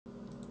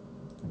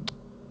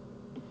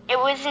It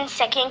was in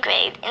 2nd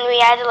grade, and we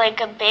had like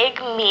a big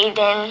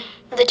meeting.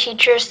 The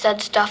teacher said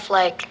stuff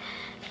like,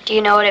 do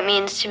you know what it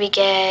means to be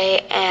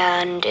gay,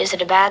 and is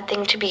it a bad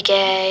thing to be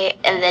gay?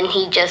 And then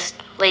he just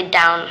laid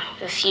down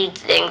this huge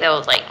thing that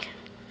was like,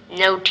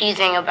 no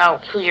teasing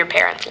about who your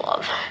parents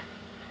love.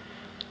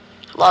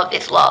 Love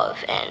is love,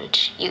 and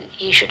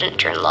you shouldn't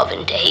turn love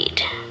into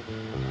hate.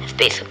 That's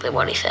basically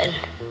what he said.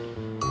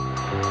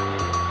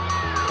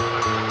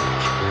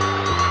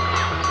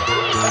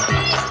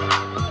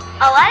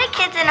 A lot of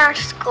kids in our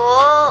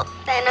school,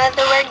 they know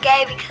the word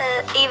gay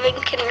because even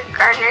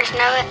kindergartners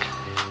know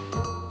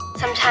it.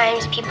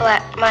 Sometimes people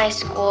at my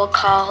school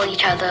call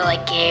each other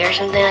like gay or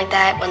something like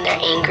that when they're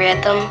angry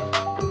at them.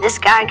 This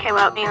guy came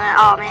up to me and went,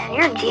 oh man,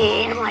 you're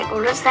gay. And I'm like,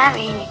 what does that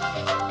mean?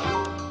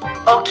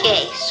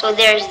 Okay, so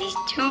there's these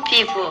two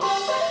people.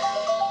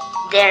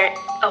 They're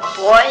a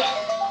boy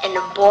and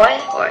a boy,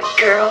 or a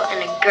girl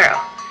and a girl.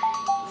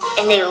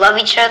 And they love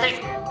each other.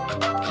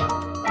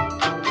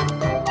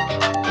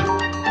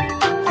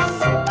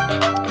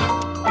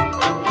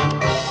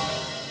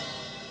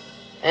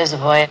 There's a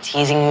boy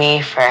teasing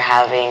me for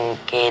having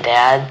gay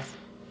dads.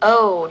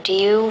 Oh, do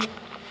you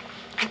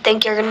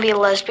think you're gonna be a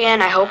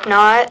lesbian? I hope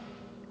not.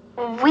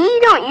 We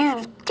don't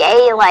use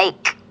gay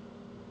like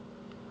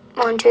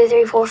 1, 2,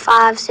 3, 4,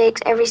 5,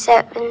 6 every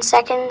 7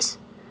 seconds.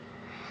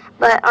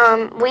 But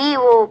we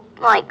will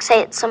like say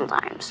it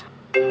sometimes.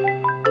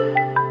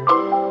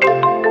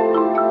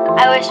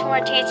 I wish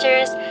more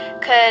teachers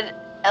could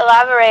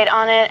elaborate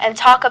on it and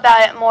talk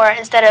about it more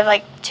instead of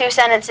like 2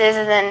 sentences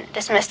and then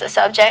dismiss the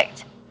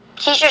subject.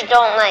 Teachers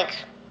don't like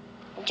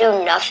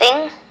do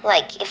nothing.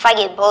 Like if I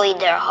get bullied,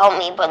 they'll help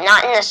me, but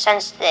not in the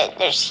sense that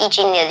they're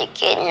teaching the other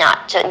kid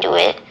not to do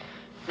it.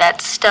 That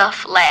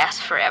stuff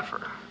lasts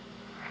forever.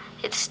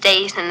 It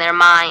stays in their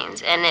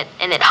minds and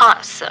it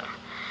haunts them.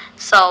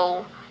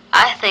 So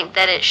I think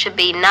that it should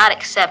be not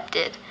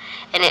accepted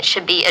and it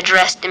should be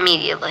addressed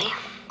immediately.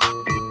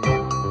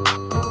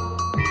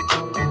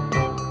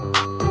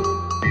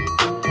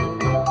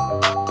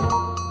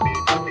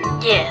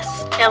 Yes,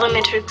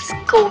 elementary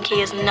school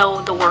kids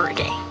know the word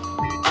gay.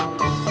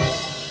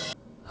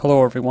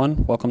 Hello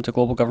everyone, welcome to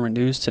Global Government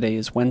News. Today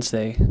is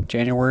Wednesday,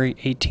 January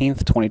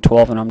 18th,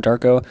 2012, and I'm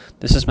Darko.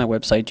 This is my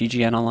website,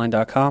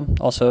 ggnonline.com.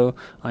 Also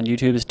on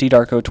YouTube is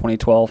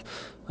ddarko2012.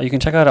 You can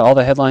check out all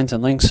the headlines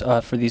and links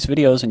for these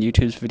videos in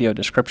YouTube's video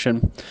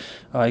description.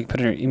 You can put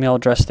in your email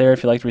address there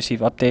if you'd like to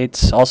receive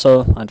updates.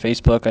 Also on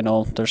Facebook, I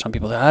know there's some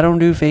people that I don't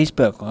do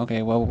Facebook.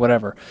 Okay, well,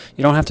 whatever.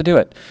 You don't have to do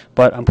it,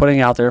 but I'm putting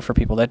it out there for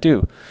people that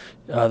do.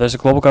 There's a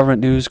Global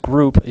Government News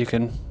group. You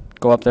can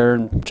go up there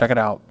and check it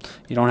out.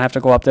 You don't have to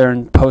go up there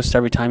and post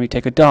every time you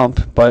take a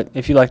dump, but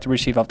if you like to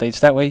receive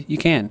updates that way, you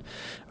can.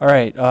 All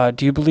right,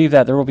 do you believe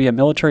that there will be a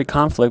military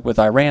conflict with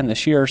Iran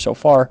this year? So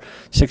far,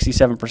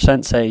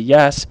 67% say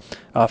yes,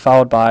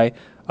 followed by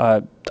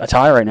a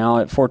tie right now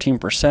at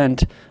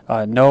 14%,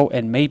 no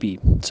and maybe.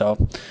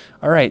 So,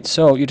 all right,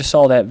 so you just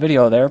saw that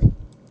video there.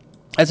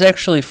 It's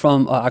actually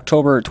from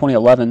October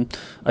 2011.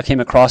 I came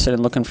across it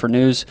and looking for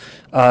news,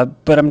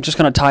 but I'm just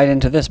going to tie it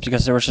into this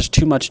because there was just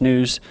too much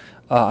news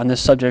on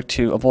this subject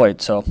to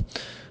avoid. So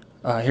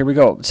here we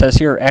go. It says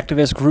here,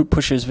 activist group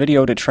pushes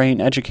video to train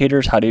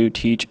educators how to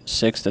teach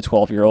 6 to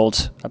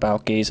 12-year-olds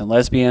about gays and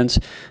lesbians.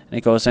 And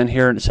it goes in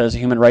here and it says, the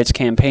Human Rights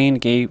Campaign,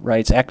 gay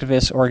rights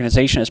activist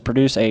organization, has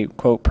produced a,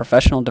 quote,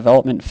 professional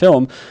development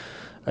film,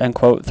 end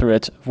quote, through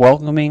its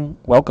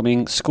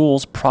welcoming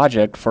schools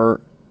project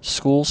for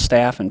school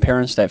staff and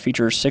parents that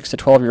features 6 to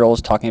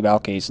 12-year-olds talking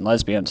about gays and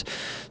lesbians.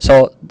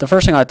 So the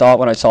first thing I thought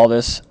when I saw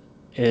this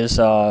is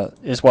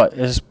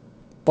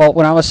well,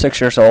 when I was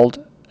 6 years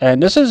old,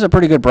 and this is a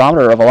pretty good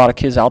barometer of a lot of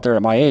kids out there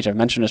at my age. I've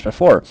mentioned this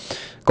before,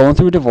 going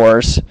through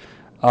divorce.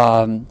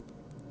 I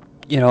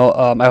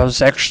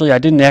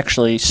didn't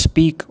actually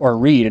speak or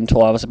read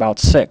until I was about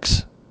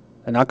 6,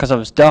 and not because I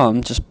was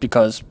dumb, just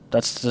because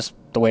that's just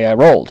the way I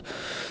rolled.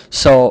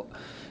 So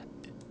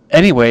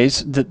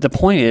anyways, the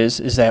point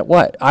is that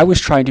what? I was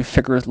trying to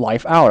figure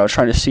life out. I was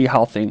trying to see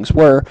how things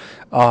were.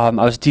 I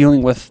was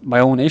dealing with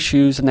my own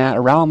issues and that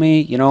around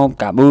me. You know,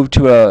 got moved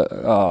to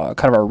a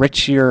kind of a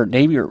richer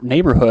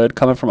neighborhood,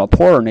 coming from a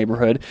poorer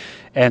neighborhood,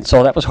 and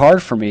so that was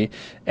hard for me.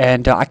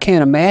 And I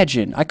can't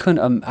imagine. I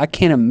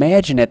can't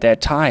imagine at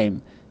that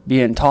time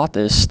being taught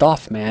this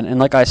stuff, man. And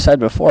like I said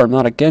before, I'm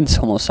not against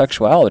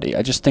homosexuality.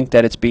 I just think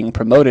that it's being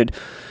promoted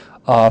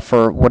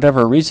for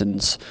whatever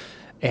reasons,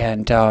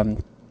 and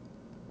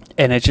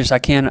it's just I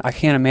can't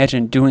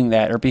imagine doing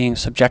that or being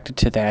subjected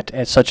to that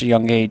at such a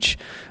young age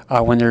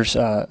when there's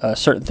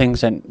certain things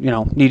that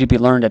need to be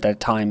learned at that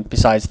time.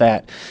 Besides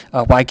that,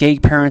 why gay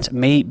parents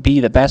may be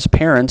the best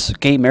parents,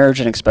 gay marriage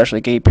and especially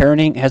gay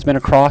parenting has been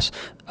in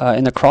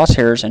the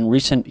crosshairs in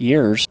recent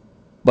years.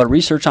 But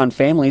research on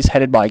families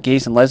headed by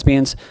gays and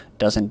lesbians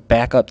doesn't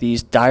back up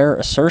these dire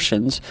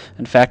assertions.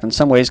 In fact, in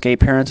some ways, gay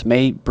parents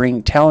may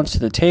bring talents to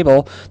the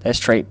table that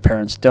straight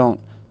parents don't.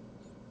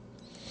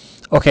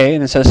 Okay,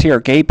 and it says here,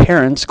 gay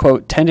parents,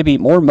 quote, tend to be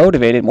more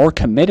motivated, more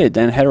committed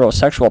than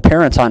heterosexual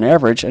parents on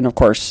average. And of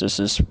course, this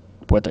is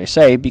what they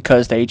say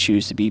because they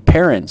choose to be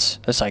parents,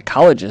 a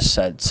psychologist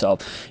said. So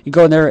you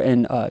go in there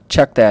and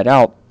check that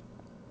out.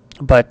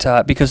 But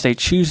because they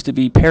choose to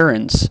be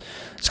parents,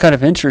 it's kind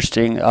of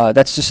interesting.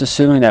 That's just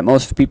assuming that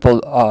most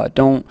people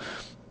don't,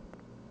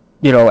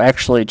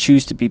 actually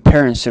choose to be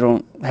parents. They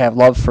don't have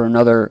love for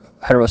another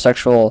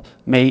heterosexual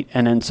mate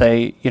and then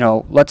say,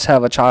 let's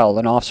have a child,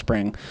 an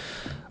offspring.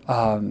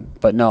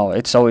 But no,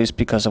 it's always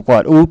because of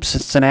what? Oops,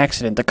 it's an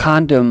accident. The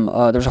condom,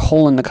 there's a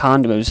hole in the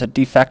condom. It was a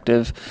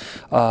defective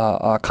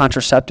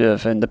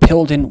contraceptive, and the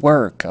pill didn't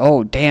work.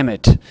 Oh, damn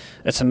it.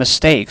 It's a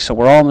mistake. So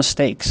we're all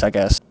mistakes, I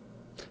guess.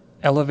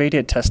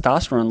 Elevated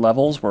testosterone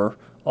levels, we're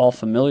all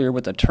familiar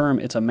with the term,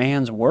 it's a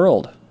man's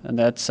world. And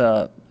that's,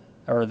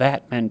 or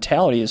that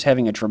mentality is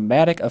having a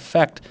dramatic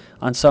effect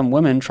on some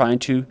women trying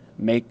to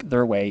make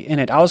their way in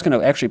it. I was going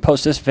to actually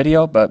post this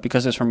video, but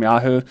because it's from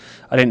Yahoo,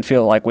 I didn't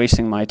feel like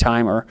wasting my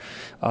time or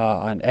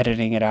on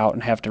editing it out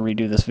and have to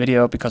redo this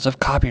video because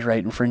of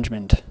copyright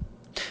infringement.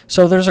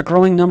 So there's a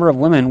growing number of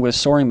women with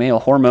soaring male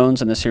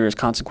hormones and the serious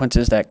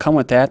consequences that come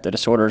with that. The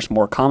disorder is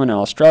more common in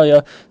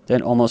Australia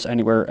than almost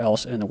anywhere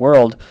else in the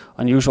world.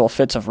 Unusual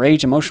fits of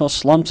rage, emotional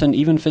slumps, and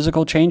even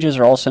physical changes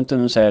are all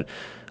symptoms that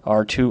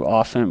are too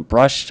often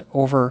brushed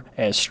over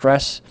as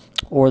stress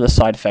or the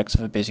side effects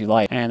of a busy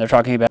life. And they're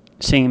talking about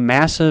seeing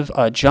massive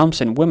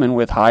jumps in women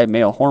with high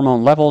male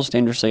hormone levels,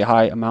 dangerously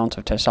high amounts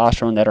of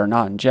testosterone that are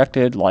not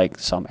injected, like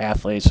some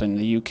athletes in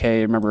the UK.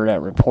 Remember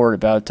that report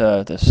about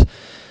this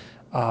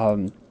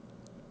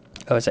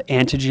it's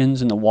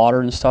antigens in the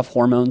water and stuff,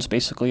 hormones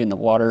basically in the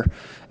water,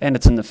 and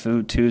it's in the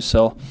food too.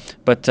 So,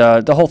 but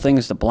the whole thing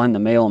is to blend the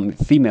male and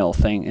female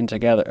thing in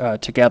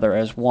together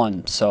as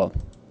one. So,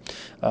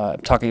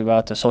 talking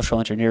about the social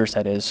engineers,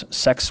 that is,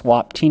 sex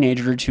swap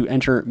teenager to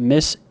enter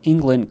Miss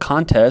England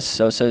contest.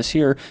 So it says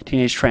here,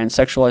 teenage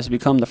transsexual has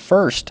become the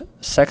first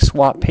sex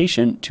swap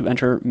patient to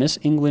enter Miss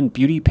England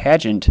beauty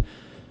pageant.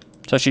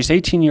 So she's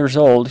 18 years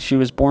old. She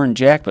was born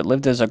Jack but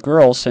lived as a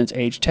girl since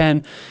age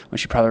 10 when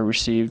she probably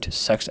received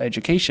sex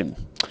education.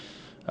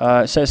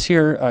 It says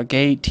here, a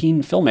gay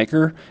teen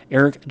filmmaker,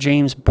 Eric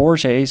James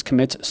Borges,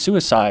 commits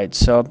suicide.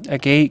 So a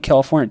gay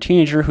California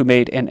teenager who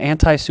made an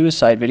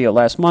anti-suicide video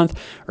last month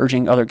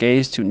urging other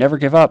gays to never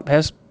give up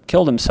has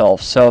killed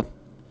himself. So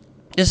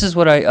this is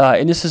what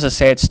and this is a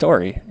sad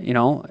story,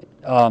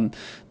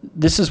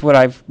 this is what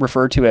I've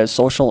referred to as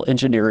social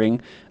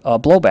engineering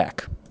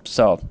blowback.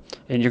 So,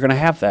 and you're going to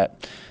have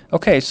that.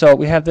 Okay, so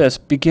we have this.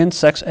 Begin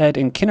sex ed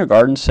in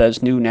kindergarten,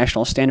 says new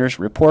national standards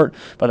report.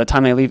 By the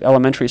time they leave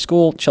elementary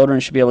school,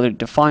 children should be able to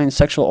define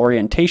sexual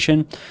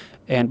orientation,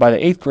 and by the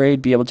 8th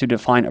grade, be able to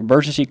define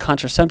emergency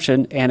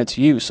contraception and its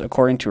use,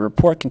 according to a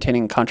report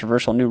containing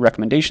controversial new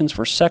recommendations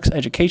for sex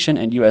education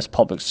in U.S.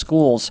 public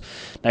schools.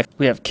 Next,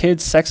 we have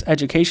kids' sex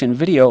education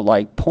video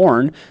like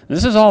porn.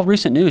 This is all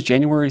recent news,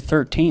 January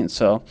 13th.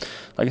 So,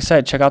 like I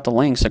said, check out the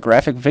links. A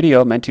graphic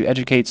video meant to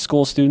educate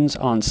school students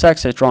on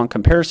sex has drawn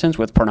comparisons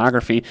with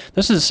pornography.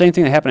 This is the same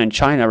thing that happened in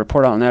China. I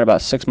reported on that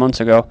about 6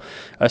 months ago.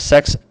 A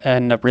sex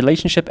and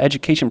relationship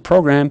education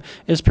program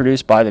is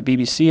produced by the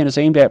BBC and is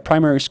aimed at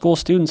primary school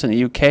students in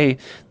the UK.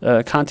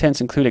 The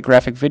contents include a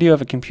graphic video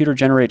of a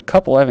computer-generated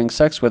couple having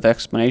sex with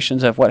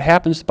explanations of what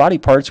happens to body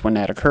parts when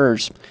that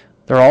occurs.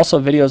 There are also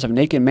videos of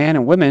naked men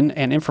and women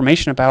and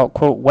information about,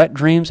 quote, wet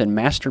dreams and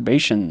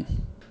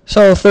masturbation.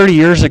 So 30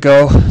 years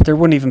ago, there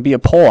wouldn't even be a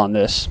poll on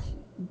this.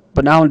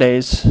 But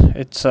nowadays,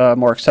 it's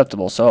more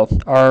acceptable. So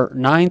are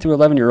 9 through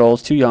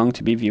 11-year-olds too young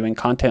to be viewing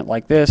content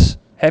like this?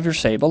 Have your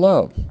say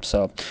below.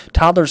 So,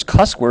 Toddler's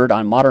cuss word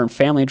on Modern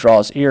Family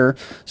draws ear.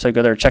 So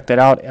go there, check that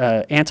out.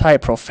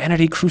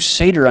 Anti-profanity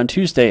crusader on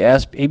Tuesday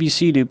asked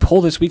ABC to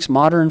pull this week's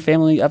Modern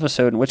Family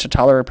episode in which a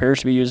toddler appears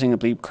to be using a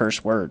bleep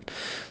curse word.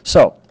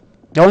 So,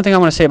 the only thing I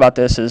want to say about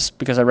this is,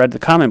 because I read the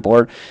comment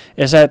board,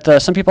 is that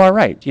some people are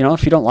right.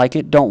 If you don't like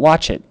it, don't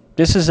watch it.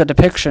 This is a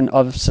depiction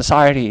of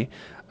society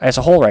as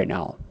a whole right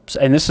now.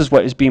 And this is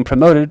what is being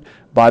promoted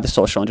by the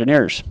social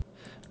engineers.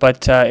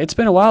 But it's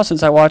been a while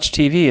since I watched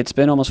TV. It's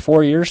been almost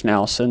 4 years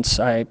now since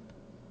I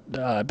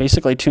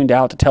basically tuned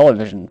out to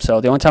television.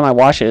 So the only time I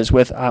watch it is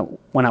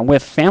when I'm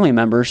with family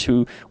members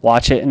who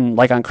watch it. And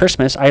like on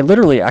Christmas, I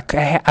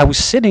was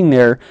sitting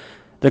there.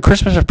 The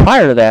Christmas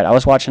prior to that, I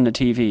was watching the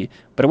TV,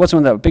 but it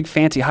wasn't the big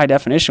fancy high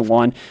definition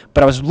one,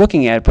 but I was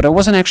looking at it, but I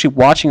wasn't actually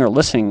watching or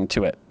listening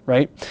to it,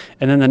 right?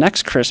 And then the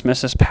next Christmas,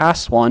 this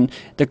past one,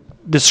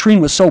 the screen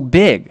was so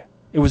big.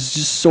 It was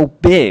just so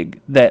big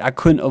that I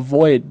couldn't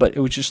avoid, but it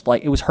was just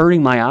like, it was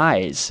hurting my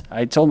eyes.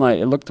 I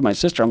looked at my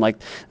sister, I'm like,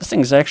 this thing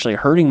is actually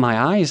hurting my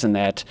eyes in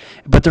that.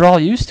 But they're all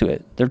used to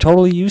it. They're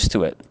totally used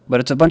to it. But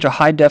it's a bunch of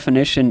high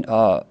definition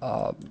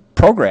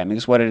programming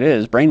is what it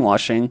is,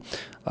 brainwashing,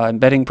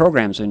 embedding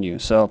programs in you.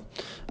 So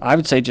I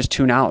would say just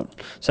tune out.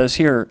 It says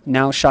here,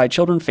 now shy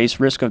children face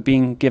risk of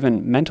being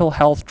given mental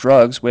health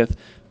drugs with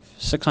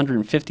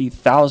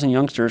 650,000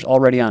 youngsters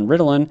already on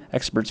Ritalin.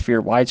 Experts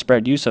fear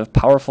widespread use of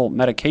powerful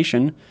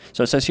medication.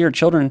 So it says here,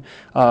 children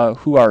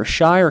who are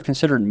shy or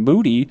considered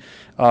moody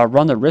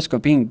run the risk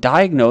of being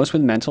diagnosed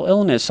with mental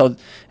illness. So,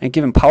 and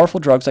given powerful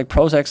drugs like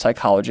Prozac,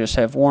 psychologists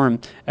have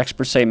warned.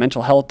 Experts say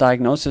mental health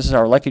diagnoses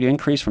are likely to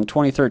increase from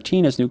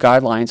 2013 as new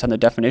guidelines on the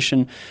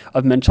definition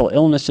of mental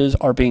illnesses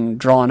are being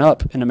drawn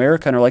up in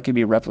America and are likely to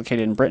be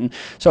replicated in Britain.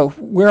 So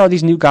where are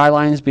these new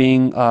guidelines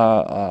being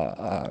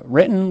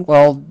written?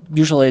 Well,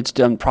 usually it's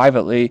done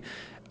privately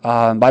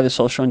by the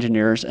social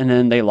engineers, and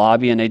then they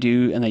lobby and they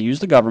use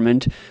the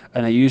government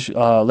and they use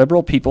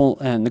liberal people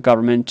and the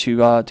government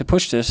to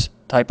push this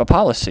type of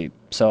policy.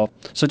 So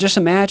just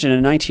imagine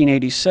in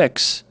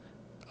 1986.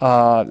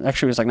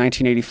 Actually, it was like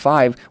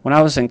 1985 when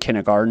I was in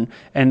kindergarten,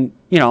 and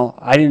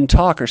I didn't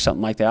talk or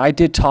something like that. I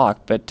did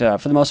talk, but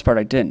for the most part,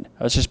 I didn't.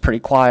 I was just pretty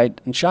quiet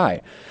and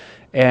shy.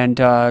 And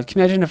can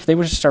you imagine if they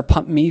were to start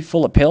pumping me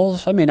full of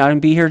pills? I may not even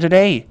be here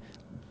today,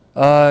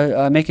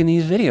 making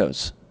these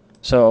videos.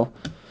 So,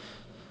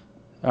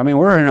 I mean,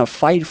 we're in a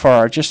fight for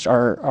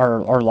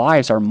our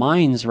lives, our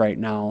minds right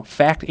now.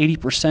 Fact: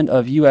 80%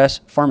 of U.S.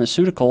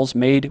 pharmaceuticals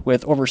made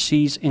with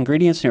overseas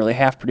ingredients, nearly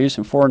half produced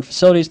in foreign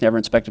facilities, never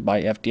inspected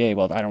by FDA.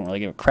 Well, I don't really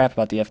give a crap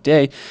about the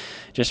FDA. It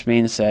just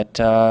means that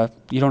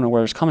you don't know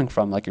where it's coming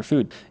from, like your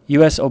food.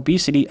 U.S.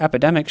 obesity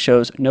epidemic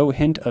shows no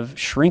hint of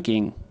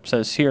shrinking,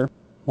 says here.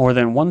 More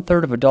than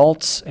 1/3 of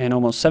adults and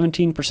almost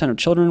 17% of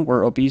children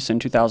were obese in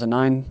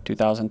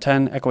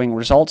 2009-2010, echoing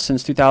results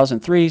since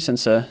 2003,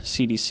 since the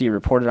CDC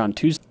reported on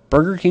Tuesday.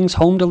 Burger King's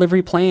home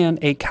delivery plan,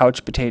 a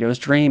couch potato's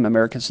dream.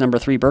 America's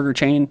 #3 burger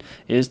chain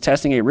is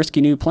testing a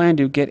risky new plan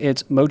to get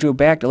its mojo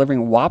back,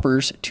 delivering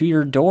Whoppers to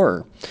your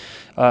door.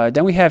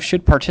 Then we have,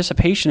 should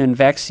participation in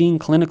vaccine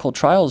clinical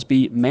trials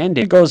be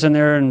mandated? It goes in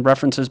there and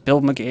references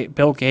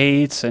Bill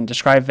Gates and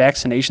describe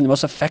vaccination, the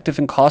most effective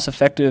and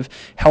cost-effective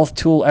health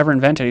tool ever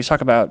invented. He's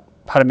talking about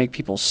how to make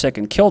people sick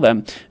and kill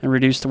them and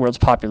reduce the world's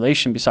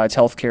population besides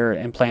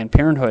healthcare and Planned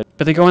Parenthood.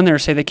 But they go in there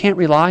and say they can't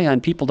rely on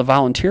people to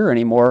volunteer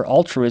anymore.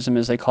 Altruism,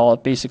 as they call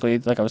it, basically,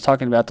 like I was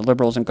talking about, the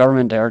liberals in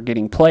government are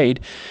getting played.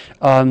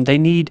 They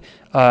need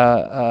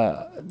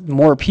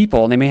more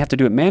people, and they may have to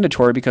do it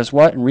mandatory because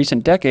in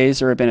recent decades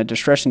there have been a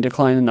distressing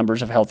decline in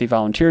numbers of healthy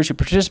volunteers who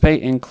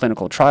participate in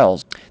clinical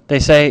trials. They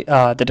say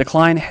the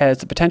decline has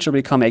the potential to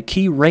become a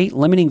key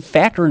rate-limiting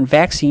factor in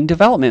vaccine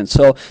development.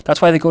 So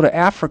that's why they go to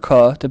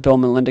Africa, to Bill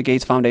and Melinda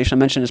Gates Foundation. I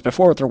mentioned this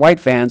before with their white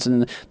vans,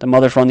 and the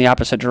mothers run the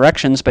opposite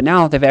directions, but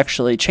now they've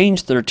actually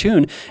changed their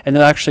tune, and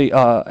they'll actually,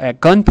 at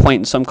gunpoint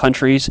in some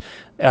countries,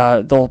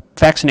 they'll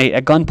vaccinate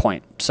at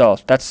gunpoint. So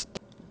that's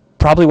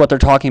probably what they're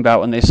talking about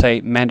when they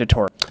say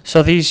mandatory.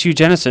 So these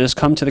eugenicists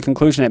come to the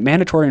conclusion that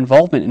mandatory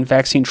involvement in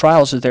vaccine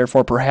trials is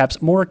therefore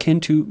perhaps more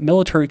akin to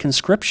military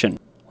conscription,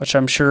 which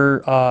I'm sure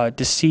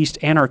deceased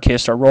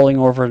anarchists are rolling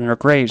over in their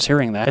graves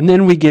hearing that. And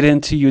then we get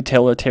into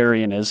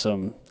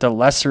utilitarianism, the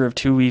lesser of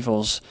two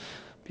evils.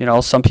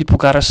 Some people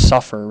gotta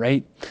suffer,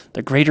 right?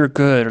 The greater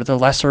good or the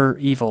lesser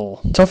evil.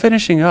 So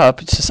finishing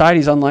up, society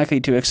is unlikely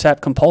to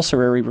accept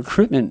compulsory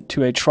recruitment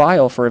to a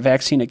trial for a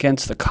vaccine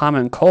against the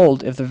common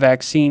cold if the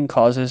vaccine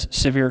causes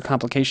severe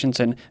complications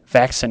in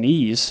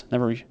vaccinees,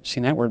 never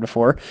seen that word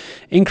before,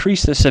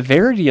 increase the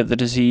severity of the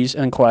disease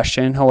in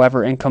question,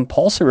 however, and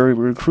compulsory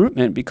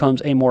recruitment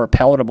becomes a more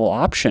palatable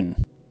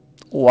option.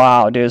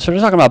 Wow, dude. So we're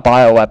talking about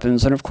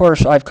bioweapons, and of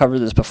course I've covered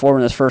this before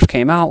when this first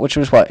came out, which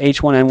was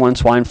H1N1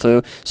 swine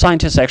flu.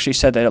 Scientists actually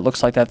said that it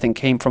looks like that thing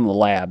came from the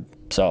lab.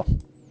 So,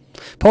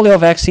 polio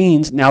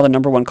vaccines, now the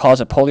 #1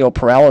 cause of polio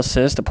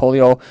paralysis. The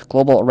Polio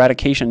Global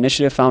Eradication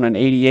Initiative, found in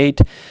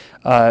 '88,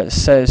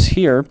 says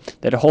here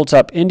that it holds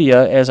up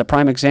India as a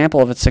prime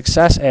example of its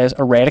success as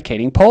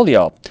eradicating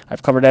polio.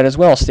 I've covered that as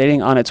well,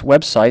 stating on its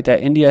website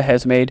that India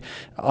has made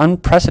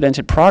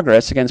unprecedented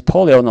progress against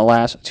polio in the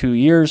last 2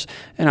 years,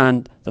 and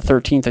on the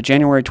 13th of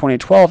January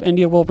 2012,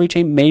 India will reach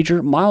a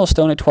major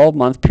milestone, a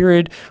 12-month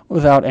period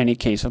without any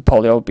case of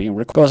polio being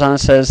recorded. Goes on and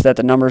says that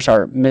the numbers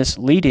are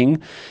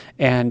misleading,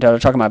 and they're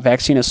talking about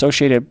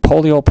vaccine-associated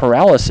polio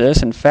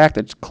paralysis. In fact,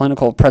 the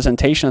clinical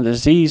presentation of the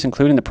disease,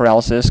 including the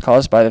paralysis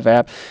caused by the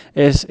VAP,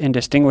 is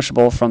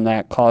indistinguishable from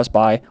that caused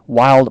by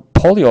wild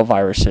polio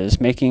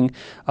viruses, making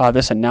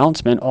this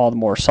announcement all the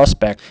more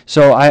suspect.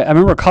 So I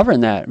remember covering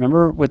that.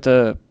 Remember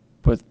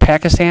with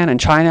Pakistan and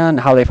China and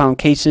how they found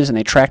cases and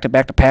they tracked it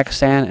back to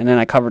Pakistan, and then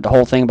I covered the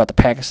whole thing about the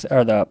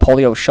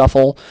polio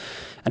shuffle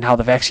and how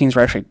the vaccines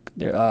were actually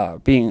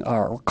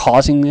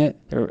causing it.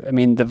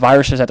 The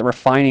viruses that they were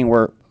finding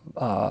were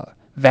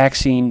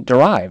vaccine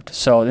derived.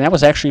 So that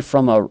was actually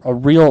from a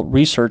real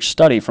research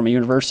study from a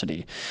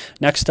university.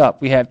 Next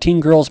up, we have teen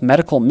girl's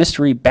medical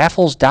mystery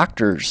baffles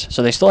doctors.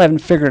 So they still haven't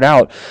figured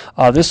out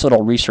this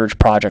little research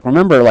project.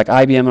 Remember, like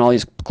IBM and all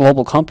these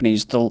global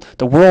companies, the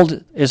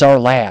world is our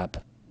lab.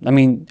 And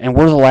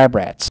we're the lab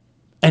rats.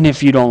 And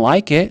if you don't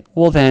like it,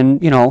 well then,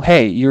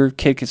 hey, your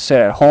kid could sit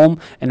at home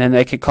and then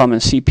they could come in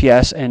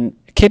CPS and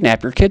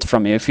kidnap your kids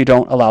from you if you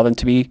don't allow them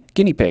to be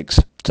guinea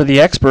pigs. So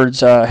the experts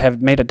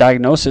have made a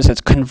diagnosis.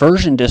 It's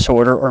conversion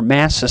disorder or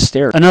mass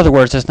hysteria. In other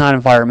words, it's not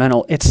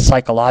environmental, it's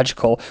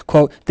psychological.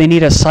 Quote, they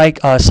need a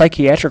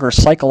psychiatric or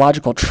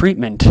psychological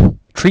treatment.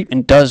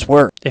 Treatment does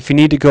work. If you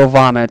need to go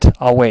vomit,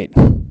 I'll wait.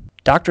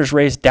 Doctors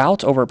raised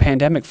doubts over a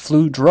pandemic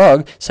flu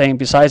drug, saying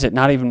besides it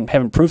not even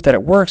having proof that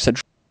it works,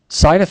 the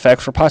side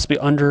effects were possibly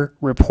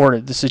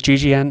underreported. This is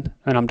GGN,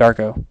 and I'm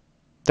Darko.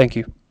 Thank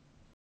you.